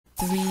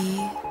3,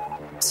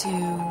 2,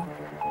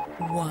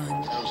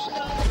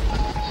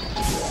 1.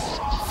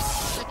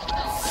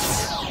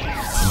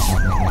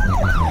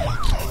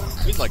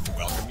 We'd like to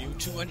welcome you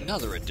to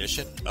another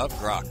edition of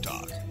Grok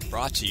Talk,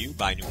 brought to you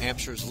by New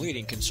Hampshire's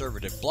leading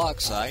conservative blog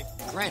site,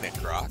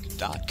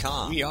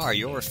 GraniteGrok.com. We are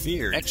your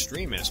feared,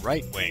 extremist,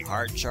 right-wing,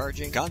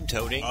 hard-charging,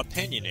 gun-toting,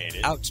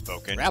 opinionated,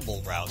 outspoken,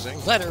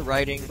 rabble-rousing,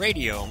 letter-writing,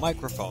 radio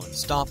microphone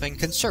stomping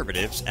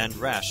conservatives and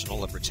rational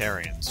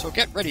libertarians. So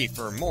get ready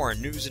for more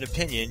news and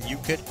opinion you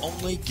could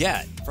only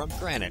get from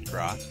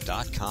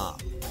GraniteGrok.com.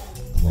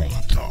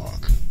 Grok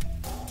Talk.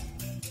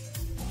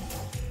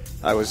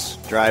 I was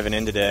driving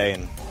in today,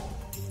 and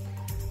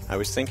I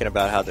was thinking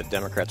about how the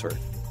Democrats were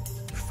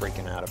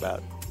freaking out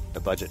about the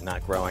budget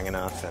not growing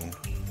enough and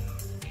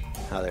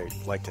how they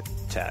like to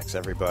tax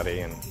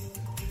everybody. And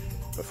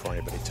before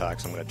anybody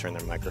talks, I'm going to turn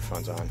their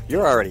microphones on.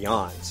 You're already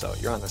on, so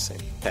you're on the same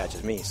patch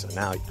as me, so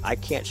now I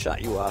can't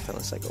shut you off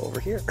unless I go over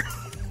here.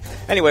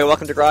 Anyway,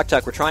 welcome to Grok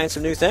Talk. We're trying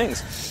some new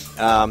things.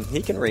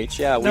 He can reach.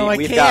 Yeah,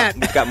 we've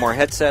got more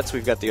headsets.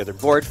 We've got the other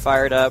board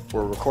fired up.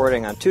 We're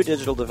recording on 2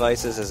 digital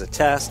devices as a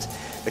test.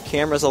 The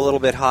camera's a little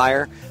bit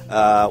higher.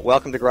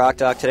 Welcome to Grok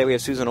Talk. Today we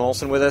have Susan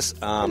Olson with us.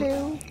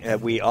 Hello.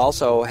 We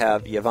also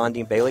have Yvonne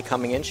Dean Bailey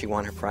coming in. She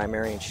won her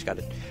primary, and she's got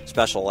a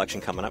special election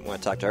coming up. We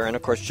want to talk to her. And,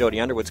 of course, Jody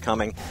Underwood's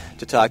coming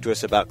to talk to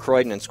us about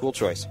Croydon and school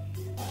choice.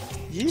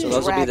 So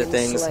those will be the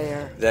things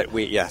that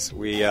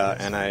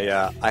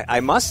I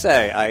must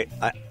say,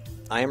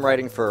 I am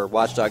writing for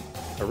Watchdog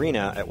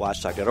Arena at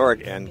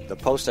watchdog.org, and the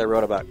post I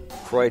wrote about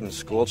Croydon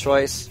school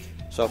choice,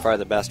 so far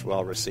the best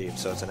well received.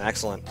 So it's an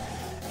excellent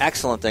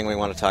thing. We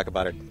want to talk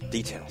about it.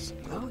 Details.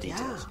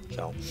 Yeah.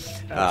 So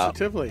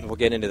Positively. We'll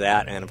get into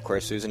that, and of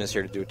course Susan is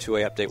here to do a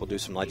 2A update. We'll do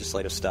some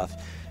legislative stuff,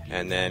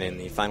 and then in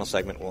the final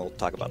segment we'll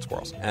talk about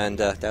squirrels. And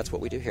that's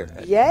what we do here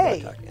at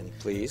Yay. Grok Talk. And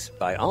please,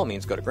 by all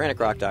means, go to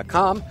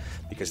GraniteGrok.com,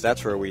 because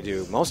that's where we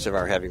do most of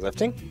our heavy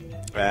lifting.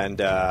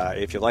 And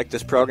if you like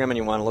this program and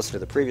you want to listen to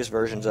the previous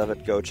versions of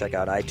it, go check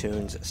out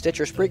iTunes,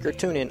 Stitcher, Spreaker,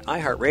 TuneIn,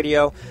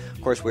 iHeartRadio.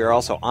 Of course, we are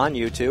also on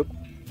YouTube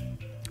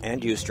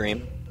and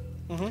Ustream.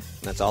 Mm-hmm. And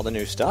that's all the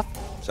new stuff.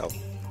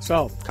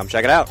 So come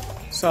check it out.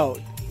 So,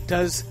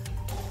 does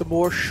the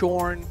more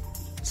shorn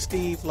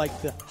Steve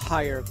like the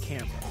higher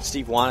camera?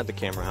 Steve wanted the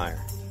camera higher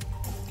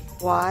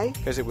Why?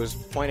 because it was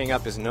pointing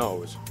up his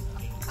nose.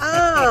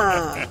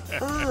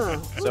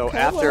 So okay,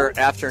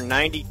 after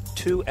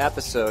 92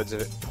 episodes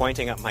of it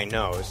pointing up my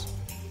nose,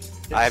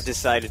 Yes. I have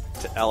decided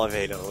to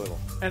elevate it a little.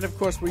 And, of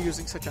course, we're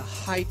using such a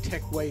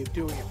high-tech way of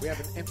doing it. We have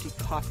an empty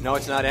coffee No,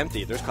 it's can. not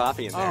empty. There's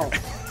coffee in there. Oh.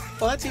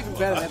 Well, that's even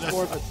better. That's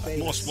more of a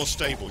base. More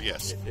stable,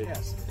 yes.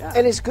 Yes.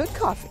 And it's good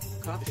coffee.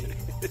 Coffee.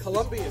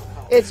 Colombian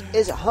coffee. It's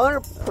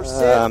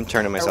 100% I'm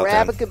turning myself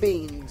Arabica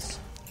beans.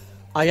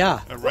 Ah, yeah.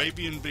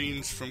 Arabian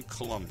beans from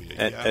Colombia.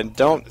 And- yeah. and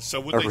don't So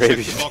would they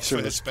Arabian check the box for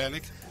from-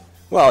 Hispanic?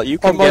 Well, you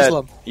can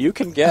Muslim.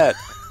 get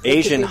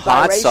Asian be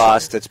hot biracial.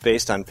 sauce that's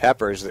based on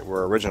peppers that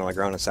were originally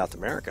grown in South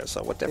America.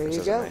 So what difference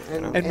you does go. it make?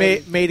 And- know?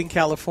 And made in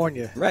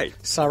California. Right.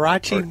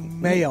 Sriracha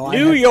mayo. I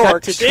New have York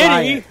got to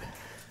try City. it.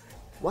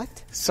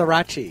 What?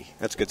 Sriracha.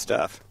 That's good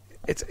stuff.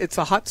 It's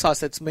a hot sauce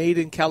that's made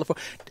in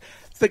California.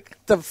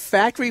 The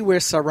factory where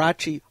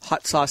Sriracha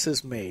hot sauce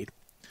is made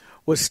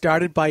was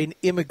started by an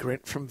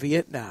immigrant from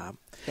Vietnam.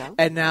 Yeah.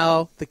 And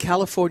now the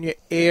California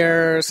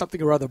Air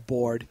something or other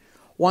board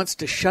wants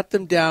to shut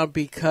them down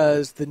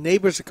because the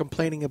neighbors are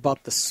complaining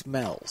about the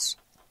smells.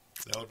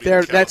 That would be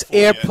in That's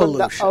air California. From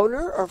pollution. the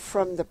owner or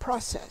from the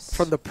process?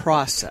 From the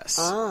process.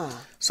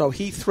 So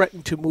he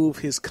threatened to move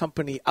his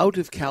company out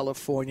of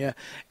California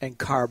and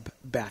carb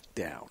back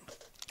down.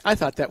 I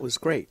thought that was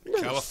great.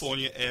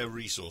 California Air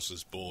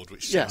Resources Board,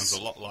 which Yes.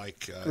 sounds a lot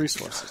like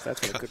Resources,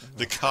 that's what I could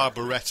the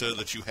carburetor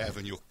that you have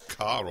in your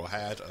car or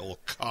had, or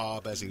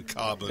carb as in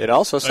carbon. It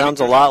also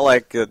sounds a lot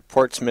like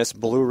Portsmouth's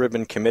Blue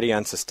Ribbon Committee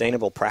on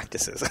Sustainable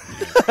Practices.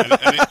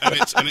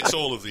 and it's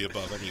all of the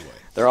above anyway.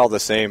 They're all the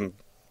same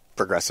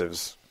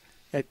progressives.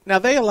 Now,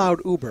 they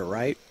allowed Uber,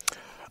 right?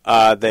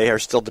 They are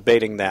still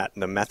debating that,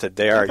 the method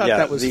they are. thought Yeah,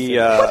 that was the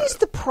fair. What is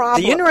the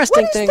problem? the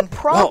interesting what is thing. the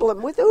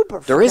problem with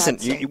Uber? for There isn't.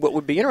 God's sake? What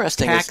would be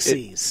interesting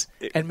Taxis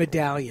is and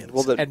medallions.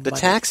 well, the and money.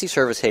 taxi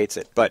service hates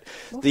it, but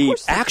Well, of the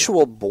course they do.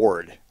 actual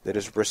board that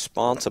is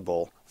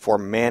responsible for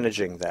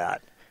managing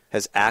that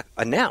has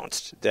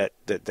announced that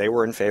they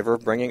were in favor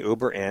of bringing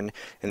Uber in,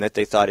 and that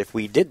they thought if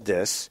we did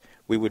this,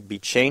 we would be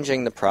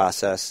changing the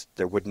process.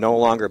 There would no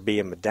longer be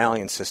a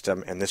medallion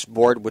system, and this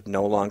board would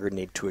no longer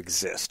need to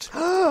exist.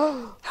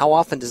 How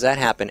often does that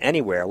happen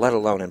anywhere, let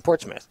alone in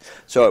Portsmouth?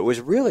 So it was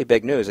really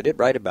big news. I did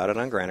write about it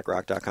on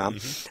GraniteGrok.com.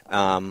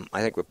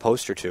 I think with a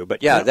post or two.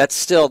 But yeah, there's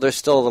still a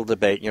little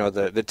debate. You know,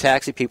 the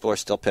taxi people are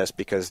still pissed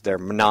because their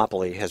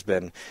monopoly has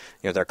been,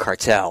 their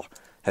cartel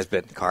has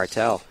been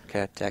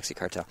taxi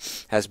cartel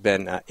has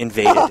been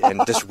invaded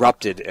and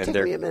disrupted, and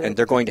Take me a minute.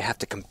 they're going to have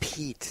to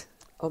compete.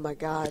 Oh, my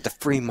God. The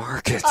free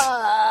market.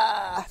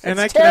 And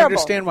I It's can terrible.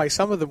 understand why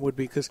some of them would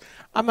be, because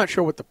I'm not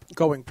sure what the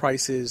going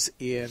price is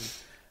in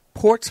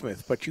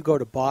Portsmouth, but you go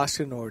to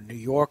Boston or New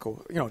York,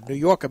 or New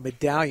York, a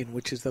medallion,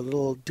 which is the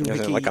little doohickey.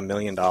 Isn't it like $1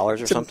 million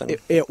or something?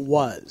 It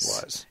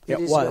was. It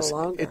is no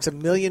longer. It's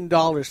 $1 million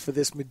for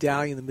this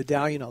medallion. The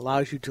medallion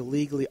allows you to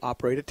legally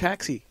operate a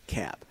taxi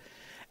cab,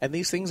 and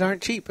these things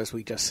aren't cheap, as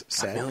we just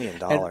said. $1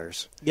 million.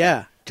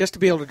 Yeah, just to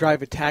be able to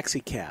drive a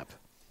taxi cab.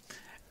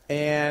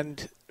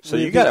 And so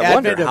you got to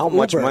wonder how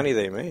much Uber, money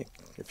they make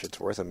if it's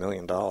worth $1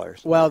 million.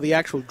 Well, the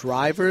actual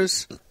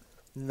drivers,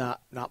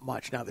 not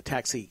much. Now the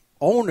taxi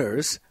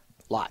owners,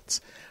 lots.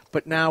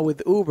 But now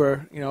with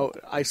Uber,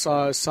 I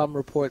saw some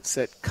reports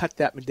that cut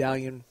that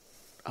medallion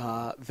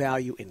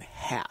value in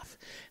half.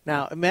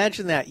 Now,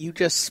 imagine that. You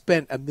just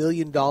spent $1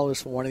 million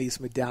for one of these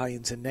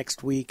medallions, and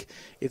next week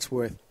it's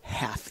worth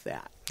half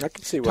that. I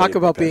can see why. Talk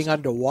about being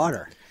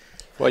underwater.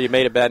 Well, you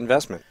made a bad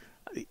investment.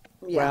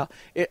 Yeah.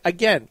 Well,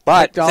 again,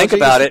 but think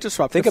about it.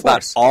 Think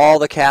about force. all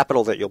the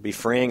capital that you'll be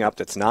freeing up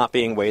that's not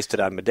being wasted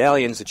on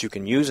medallions that you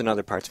can use in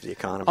other parts of the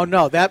economy. Oh,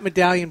 no. That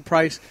medallion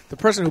price, the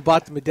person who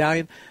bought the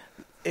medallion,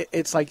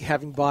 it's like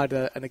having bought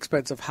an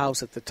expensive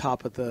house at the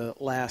top of the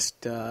last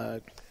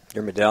Your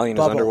medallion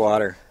bubble. is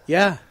underwater.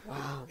 Yeah.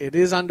 Wow. It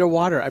is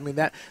underwater. I mean,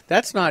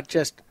 that's not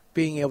just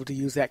being able to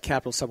use that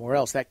capital somewhere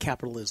else. That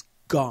capital is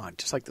gone,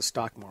 just like the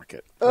stock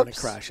market when it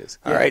crashes.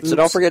 All right, so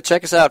don't forget,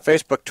 check us out,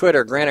 Facebook,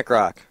 Twitter, Granite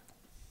Rock.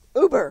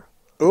 Uber.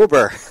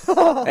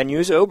 And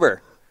use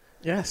Uber.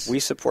 Yes. We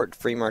support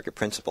free market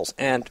principles,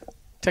 and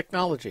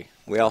technology.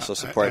 We also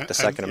support the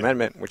Second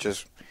Amendment, which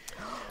is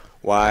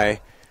why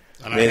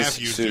Ms.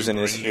 Susan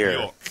is here. New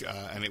York,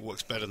 and it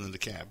works better than the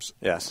cabs.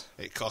 Yes.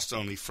 It costs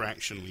only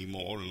fractionally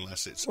more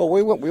unless it's... Well,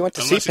 we went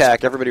to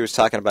CPAC. Everybody was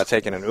talking about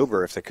taking an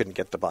Uber if they couldn't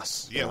get the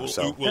bus. Yeah,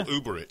 we'll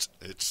Uber it.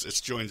 It's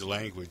joined the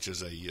language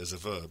as a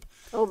verb.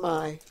 Oh,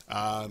 my.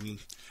 And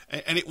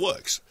it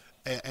works.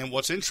 And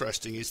what's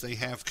interesting is they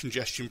have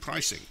congestion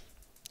pricing.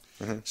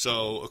 Mm-hmm.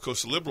 So, of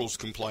course, the Liberals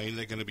complain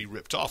they're going to be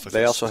ripped off.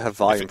 They also have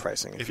volume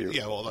pricing. If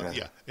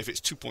it's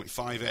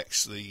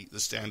 2.5x the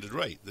standard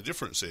rate. The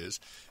difference is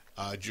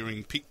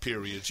during peak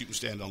periods you can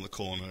stand on the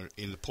corner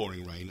in the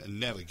pouring rain and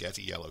never get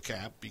a yellow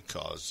cab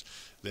because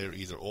they're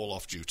either all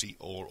off duty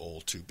or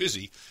all too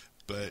busy.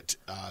 But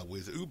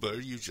with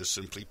Uber, you just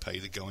simply pay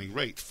the going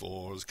rate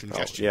for the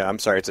congestion. Oh, yeah, I'm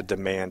sorry, it's a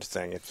demand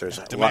thing. If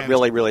there's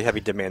really, really heavy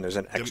demand, there's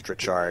an extra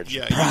charge.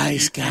 Yeah,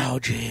 price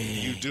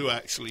gouging. You do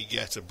actually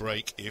get a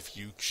break if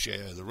you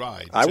share the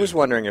ride. I was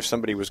wondering if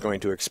somebody was going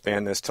to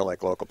expand this to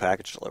like local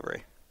package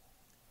delivery.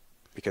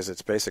 Because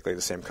it's basically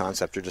the same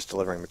concept. You're just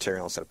delivering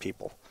material instead of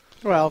people.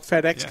 Well,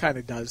 FedEx kind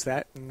of does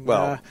that. And,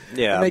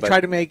 and they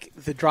try to make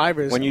the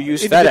drivers. When you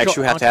use FedEx,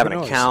 you have to have an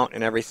account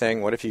and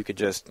everything. What if you could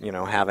just,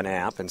 have an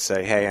app and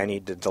say, hey, I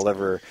need to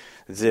deliver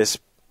this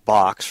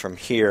box from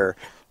here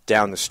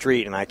down the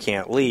street and I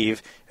can't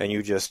leave, and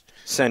you just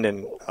send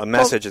in a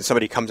message and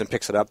somebody comes and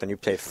picks it up and you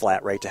pay a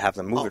flat rate to have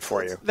them move it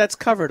for you. That's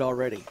covered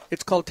already.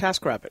 It's called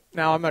TaskRabbit.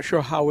 Now, I'm not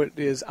sure how it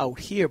is out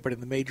here, but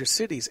in the major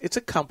cities, it's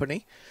a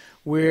company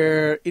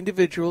where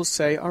individuals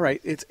say, all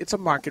right, it's a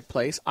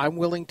marketplace. I'm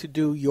willing to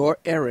do your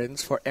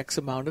errands for X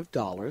amount of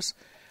dollars.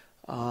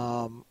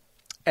 And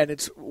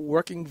it's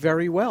working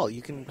very well.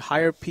 You can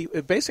hire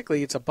people.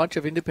 Basically, it's a bunch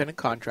of independent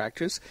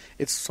contractors.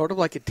 It's sort of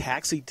like a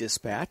taxi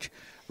dispatch.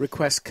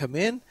 Requests come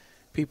in.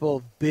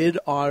 People bid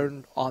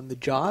on the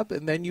job,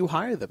 and then you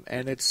hire them.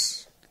 And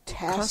it's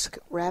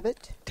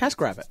TaskRabbit?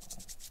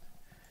 TaskRabbit.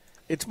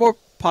 It's more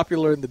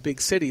popular in the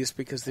big cities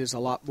because there's a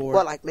lot more.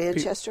 What, like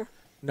Manchester?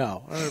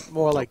 No,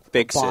 more like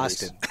big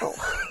Boston. Cities. Oh.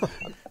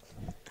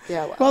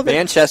 Yeah. Well,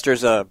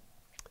 Manchester's a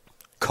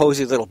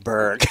cozy little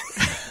burg.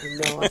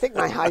 No, I think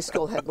my high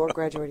school had more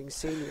graduating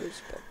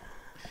seniors.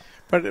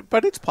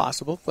 But it's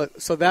possible.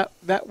 So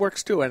that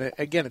works too. And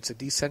again, it's a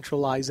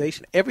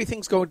decentralization.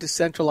 Everything's going to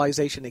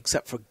centralization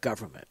except for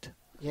government.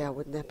 Yeah,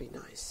 wouldn't that be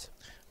nice?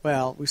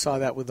 Well, we saw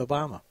that with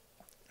Obama.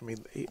 I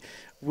mean,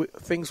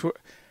 things were.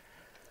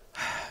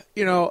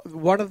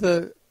 One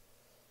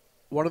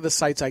of the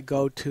sites I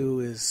go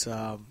to is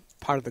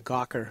part of the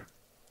Gawker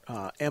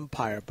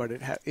empire, but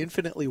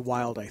Infinitely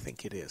Wild, I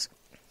think it is.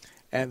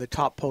 And the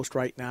top post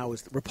right now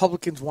is the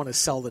Republicans want to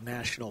sell the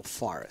national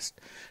forest.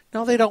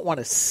 No, they don't want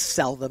to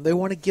sell them. They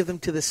want to give them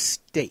to the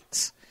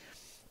states.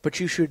 But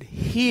you should watch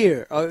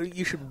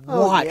the comments.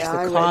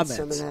 Read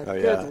some of that. Oh,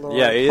 yeah. Good Lord.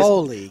 Yeah, it is.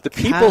 Holy the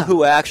cow. people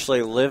who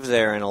actually live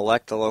there and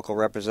elect the local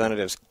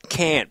representatives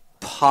can't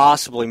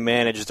possibly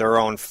manage their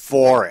own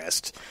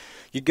forest.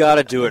 You got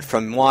to do it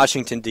from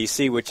Washington,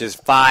 D.C., which is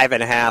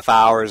 5.5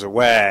 hours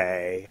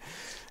away.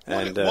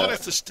 And what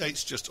if the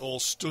states just all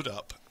stood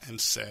up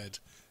and said,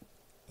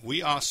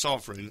 we are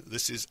sovereign,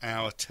 this is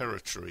our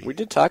territory? We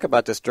did talk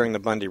about this during the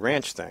Bundy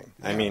Ranch thing.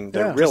 Yeah. I mean,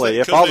 really,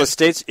 if all the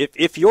states,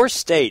 if your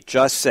state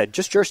just said,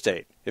 just your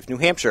state, if New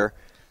Hampshire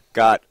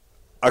got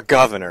a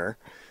governor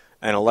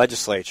and a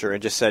legislature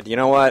and just said, you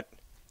know what,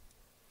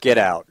 get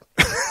out.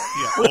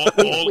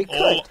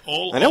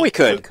 I know we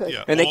could.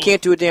 Yeah, and they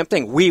can't do a damn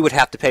thing. We would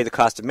have to pay the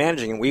cost of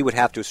managing, and we would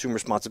have to assume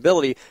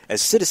responsibility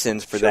as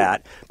citizens for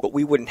that, but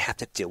we wouldn't have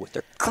to deal with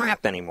their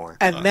crap anymore.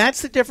 And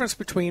that's the difference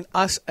between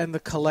us and the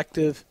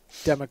collective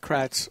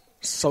Democrats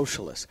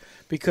socialists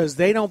because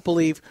they don't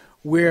believe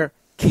we're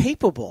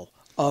capable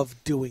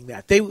of doing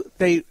that.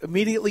 They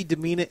immediately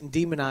demean it and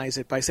demonize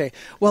it by saying,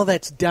 well,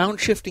 that's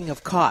downshifting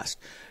of cost.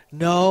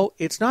 No,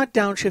 it's not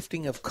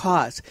downshifting of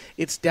cost.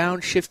 It's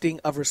downshifting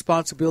of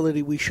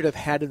responsibility we should have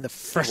had in the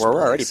first place.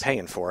 We're already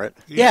paying for it.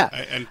 Yeah.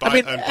 And by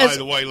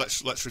the way,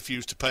 let's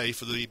refuse to pay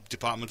for the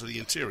Department of the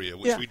Interior,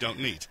 which we don't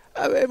need.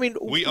 I mean,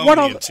 we own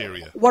the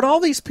interior. What all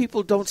these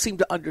people don't seem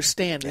to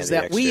understand is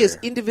that we as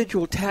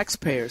individual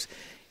taxpayers,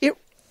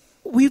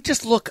 we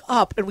just look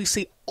up and we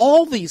see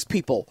all these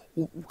people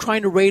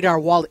trying to raid our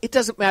wallet. It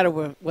doesn't matter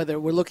whether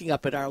we're looking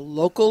up at our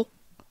local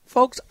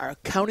folks, our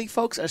county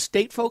folks, our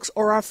state folks,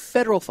 or our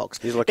federal folks.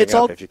 He's looking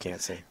up if you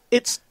can't see.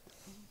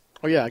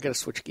 Oh yeah, I got to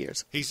switch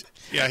gears. This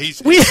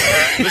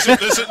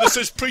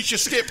is Preacher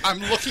Skip. I'm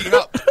looking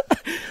up.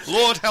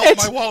 Lord help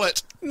my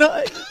wallet.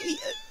 No,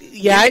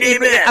 yeah,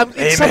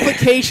 in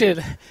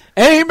supplication.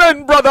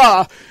 Amen,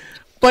 brother.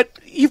 But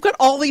you've got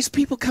all these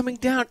people coming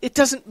down. It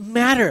doesn't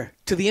matter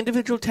to the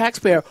individual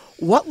taxpayer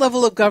what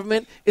level of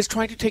government is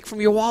trying to take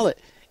from your wallet.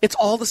 It's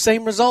all the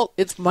same result.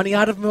 It's money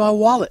out of my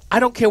wallet.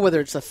 I don't care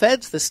whether it's the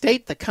feds, the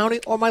state, the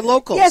county, or my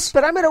locals. Yes,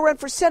 but I'm going to run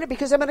for Senate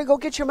because I'm going to go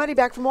get your money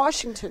back from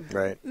Washington.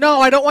 Right.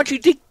 No, I don't want you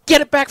to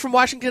get it back from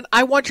Washington.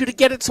 I want you to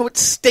get it so it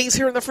stays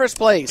here in the first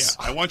place.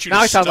 Yeah, I want you now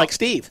to I sound like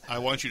Steve. I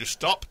want you to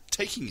stop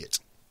taking it.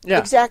 Yeah.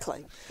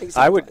 Exactly.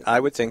 I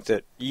would think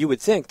that you would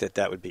think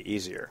that would be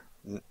easier.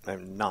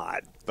 I'm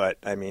not, but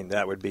I mean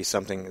that would be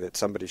something that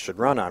somebody should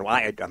run on. Well,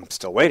 I'm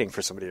still waiting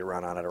for somebody to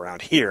run on it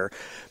around here,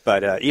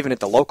 but even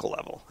at the local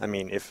level, I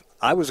mean, if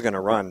I was going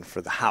to run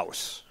for the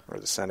House or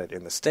the Senate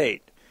in the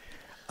state,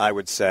 I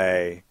would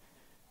say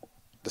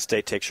the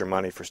state takes your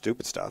money for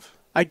stupid stuff.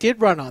 I did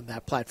run on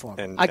that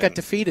platform. I got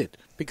defeated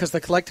because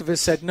the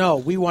collectivists said, no,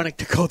 we want it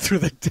to go through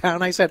the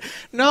town. I said,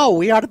 no,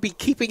 we ought to be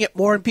keeping it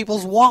more in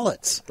people's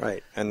wallets.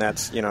 Right, and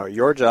that's,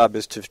 your job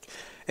is to...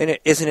 And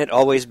isn't it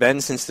always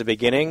been since the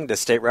beginning? The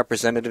state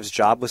representative's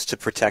job was to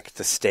protect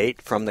the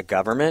state from the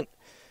government,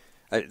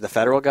 the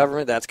federal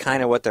government. That's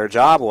kind of what their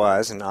job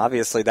was, and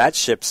obviously that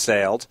ship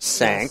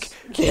sank.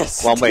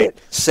 Yes. Well, wait,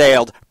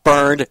 sailed,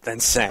 burned, then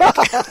sank.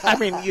 I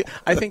mean,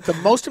 I think the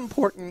most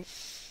important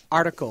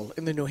article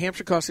in the New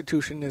Hampshire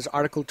Constitution is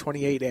Article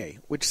 28A,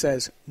 which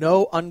says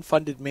no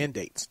unfunded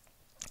mandates.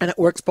 And it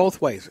works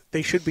both ways.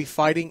 They should be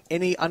fighting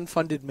any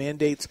unfunded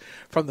mandates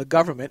from the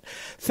government.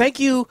 Thank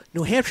you,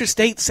 New Hampshire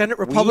State Senate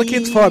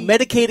Republicans, for a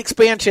Medicaid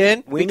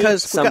expansion. We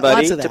because need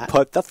somebody to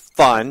put the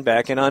fun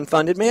back in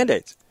unfunded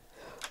mandates.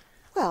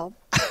 Well,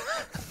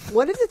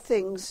 one of the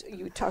things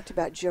you talked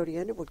about, Jody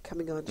Underwood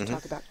coming on to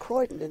talk about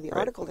Croydon in the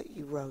article that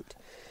you wrote.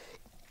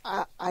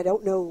 I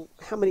don't know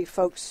how many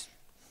folks,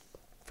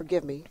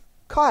 forgive me,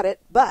 caught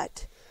it,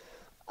 but...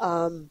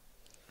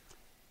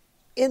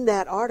 in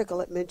that article,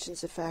 it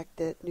mentions the fact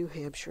that New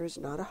Hampshire is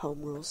not a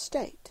home rule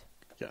state.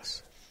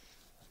 Yes.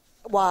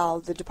 While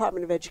the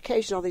Department of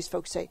Education, all these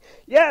folks say,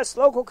 yes,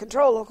 local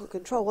control, local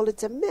control. Well,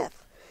 it's a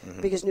myth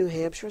because New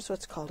Hampshire is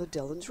what's called a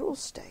Dillon's Rule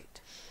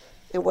state.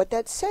 And what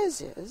that says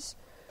is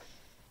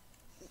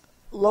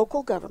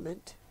local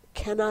government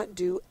cannot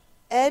do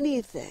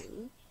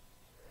anything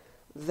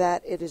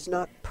that it is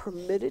not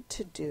permitted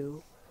to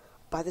do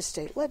by the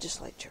state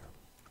legislature.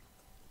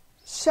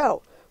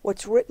 So,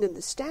 what's written in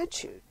the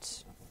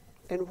statutes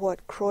and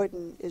what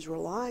Croydon is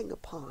relying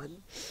upon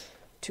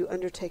to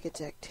undertake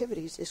its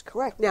activities is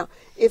correct. Now,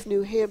 if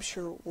New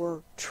Hampshire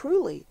were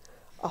truly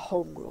a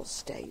home rule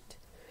state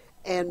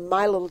and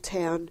my little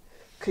town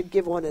could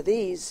give one of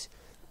these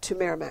to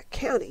Merrimack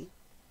County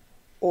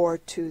or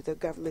to the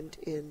government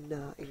in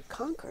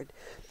Concord,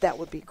 that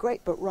would be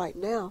great. But right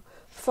now,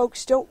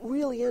 folks don't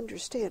really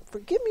understand.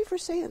 Forgive me for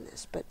saying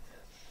this, but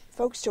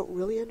folks don't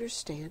really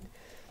understand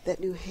that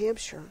New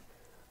Hampshire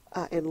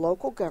and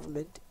local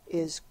government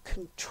is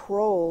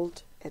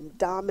controlled and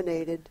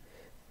dominated,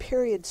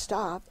 period,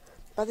 stop,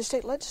 by the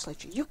state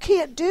legislature. You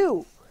can't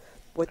do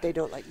what they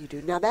don't let you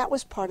do. Now, that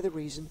was part of the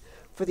reason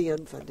for the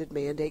unfunded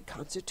mandate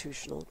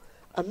constitutional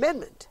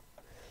amendment,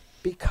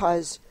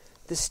 because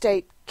the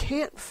state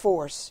can't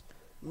force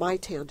my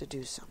town to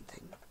do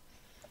something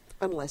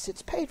unless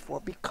it's paid for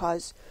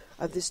because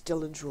of this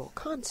Dillon's Rule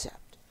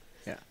concept.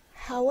 Yeah.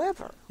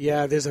 However...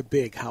 Yeah, there's a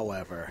big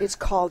however. It's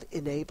called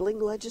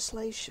enabling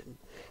legislation.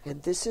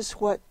 And this is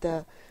what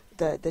the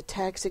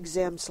tax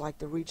exempts like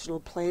the regional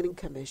planning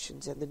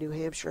commissions and the New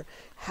Hampshire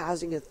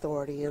Housing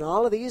Authority and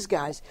all of these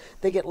guys,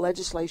 they get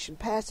legislation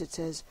passed. It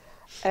says,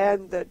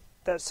 and the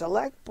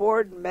select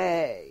board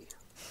may.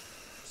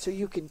 So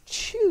you can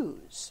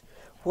choose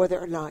whether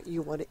or not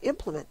you want to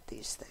implement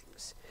these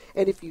things.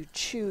 And if you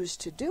choose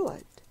to do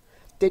it,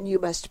 then you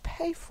must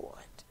pay for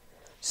it.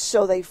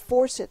 So they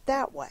force it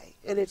that way.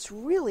 And it's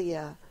really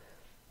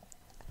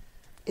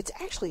it's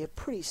actually a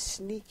pretty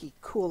sneaky,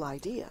 cool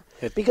idea.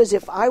 Because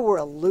if I were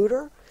a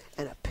looter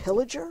and a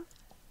pillager,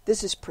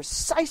 this is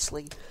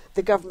precisely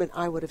the government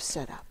I would have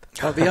set up.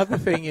 Well, the other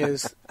thing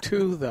is,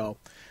 too, though,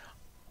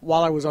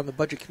 while I was on the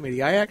Budget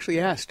Committee, I actually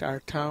asked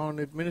our town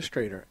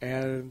administrator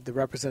and the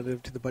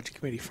representative to the Budget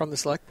Committee from the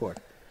Select Board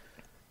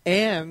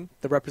and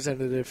the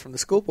representative from the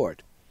School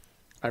Board,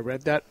 I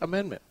read that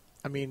amendment.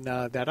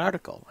 That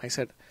article. I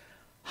said,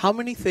 how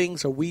many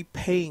things are we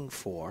paying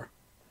for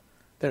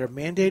that are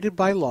mandated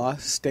by law,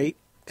 state,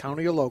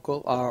 county, or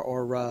local,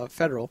 or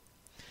federal,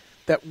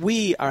 that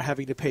we are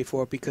having to pay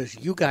for because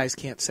you guys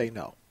can't say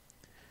no?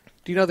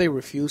 Do you know they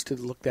refuse to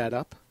look that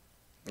up?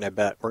 I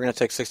bet. We're going to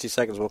take 60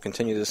 seconds. We'll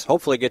continue this.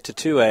 Hopefully get to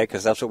 2A,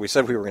 because that's what we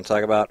said we were going to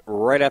talk about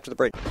right after the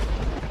break.